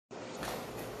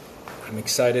I'm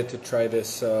excited to try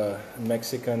this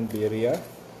Mexican birria.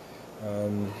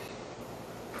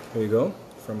 Here you go,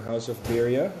 from House of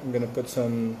Birria. I'm gonna put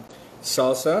some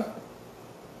salsa.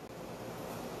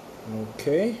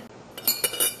 Okay,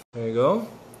 there you go.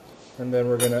 And then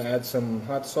we're gonna add some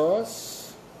hot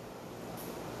sauce.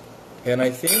 And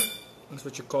I think that's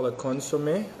what you call a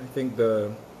consomme. I think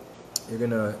you're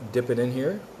gonna dip it in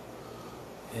here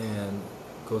and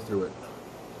go through it.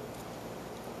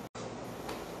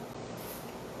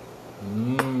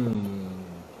 Mmm.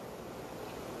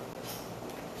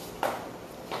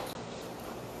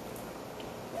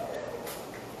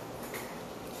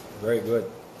 Very good.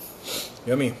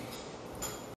 Yummy.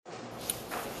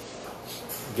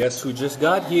 Guess who just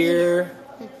got here?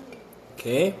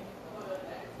 Okay.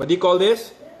 What do you call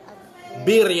this?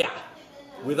 Birria.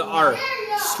 With the R.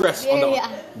 Stress on the R.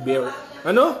 Birria.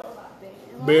 Ano?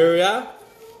 Birria.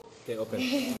 Okay,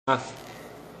 open. Ah.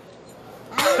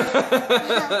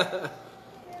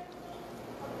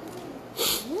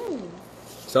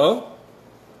 So?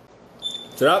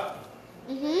 Sarap?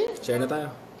 Share na tayo.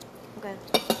 Okay.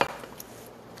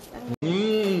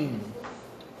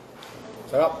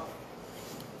 Sarap.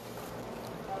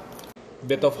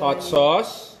 Bit of hot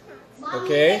sauce.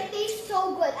 Okay. It tastes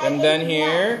so good. And then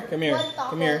here, come here.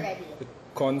 The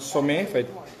consomme, if I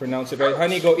pronounce it right.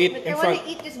 Honey, go eat in front.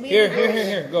 Eat this baby.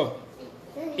 Here, go.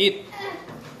 Eat.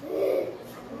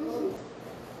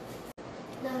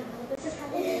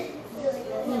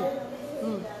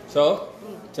 So,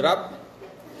 sarap?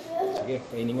 Sige,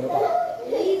 kainin mo na pa.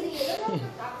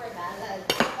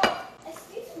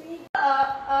 Excuse me.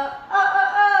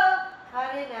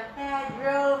 Honey, na bad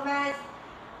romance.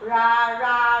 Ra,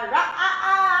 ra, ra,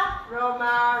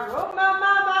 Roma, Roma,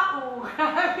 mama, ooh.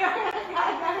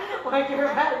 Like your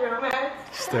bad romance.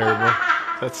 It's terrible.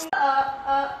 That's...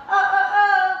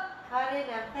 Honey,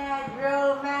 na bad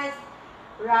romance.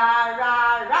 Ra,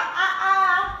 ra, ra,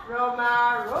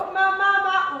 Roma, Roma,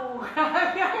 mama, ooh.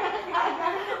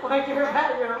 Like your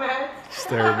bad romance. It's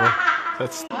terrible.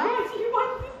 That's... Why do you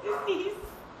want this disease?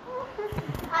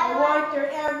 I want your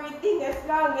everything as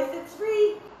long as it's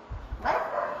free.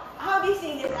 How do you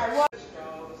say this? I want.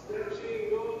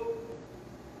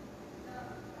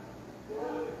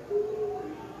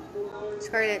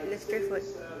 Scarlett, lift your foot.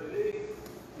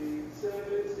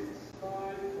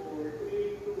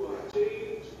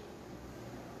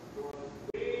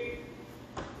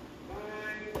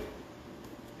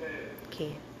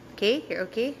 Okay. Okay, you're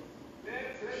okay?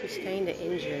 She's kind of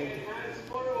injured.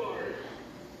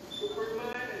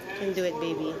 You can do it,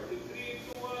 baby.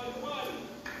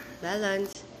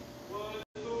 Balance.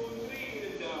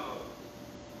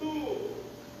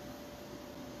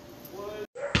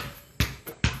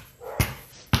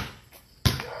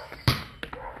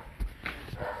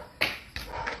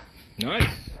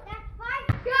 Nice. That's my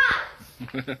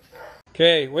God.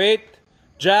 Okay, wait.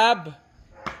 Jab.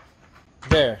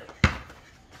 There.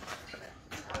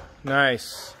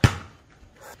 Nice.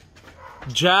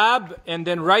 Jab and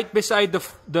then right beside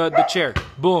the chair.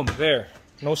 Boom. There.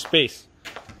 No space.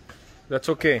 That's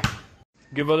okay.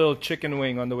 Give a little chicken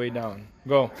wing on the way down.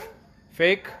 Go.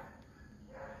 Fake.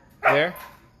 There.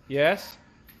 Yes.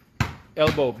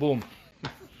 Elbow. Boom.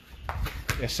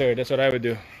 Yes, sir. That's what I would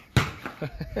do.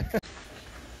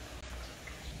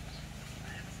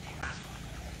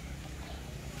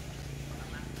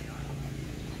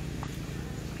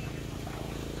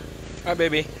 Hi,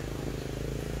 baby.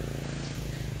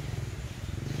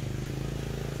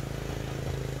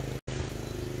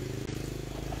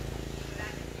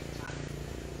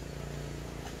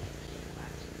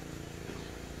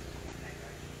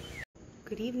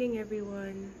 Good evening,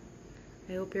 everyone.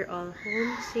 I hope you're all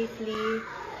home safely,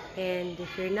 and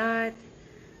if you're not,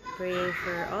 praying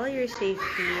for all your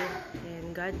safety,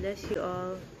 and God bless you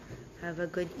all. Have a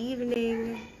good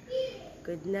evening,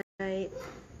 good night.